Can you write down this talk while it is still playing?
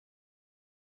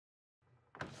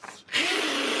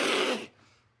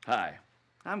Hi,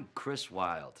 I'm Chris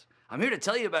Wylde. I'm here to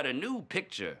tell you about a new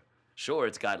picture. Sure,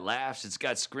 it's got laughs, it's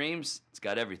got screams, it's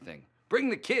got everything. Bring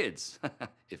the kids,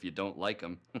 if you don't like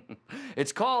them.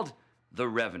 It's called The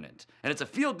Revenant, and it's a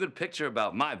feel-good picture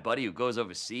about my buddy who goes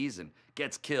overseas and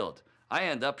gets killed. I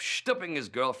end up shtupping his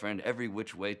girlfriend every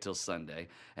which way till Sunday,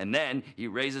 and then he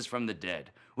raises from the dead.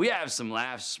 We have some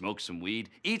laughs, smoke some weed,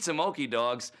 eat some okie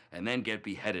dogs, and then get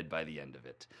beheaded by the end of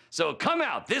it. So come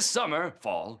out this summer,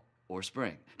 fall, or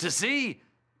spring to see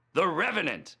The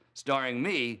Revenant, starring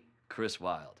me, Chris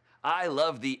Wylde. I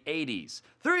love the 80s.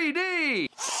 3D!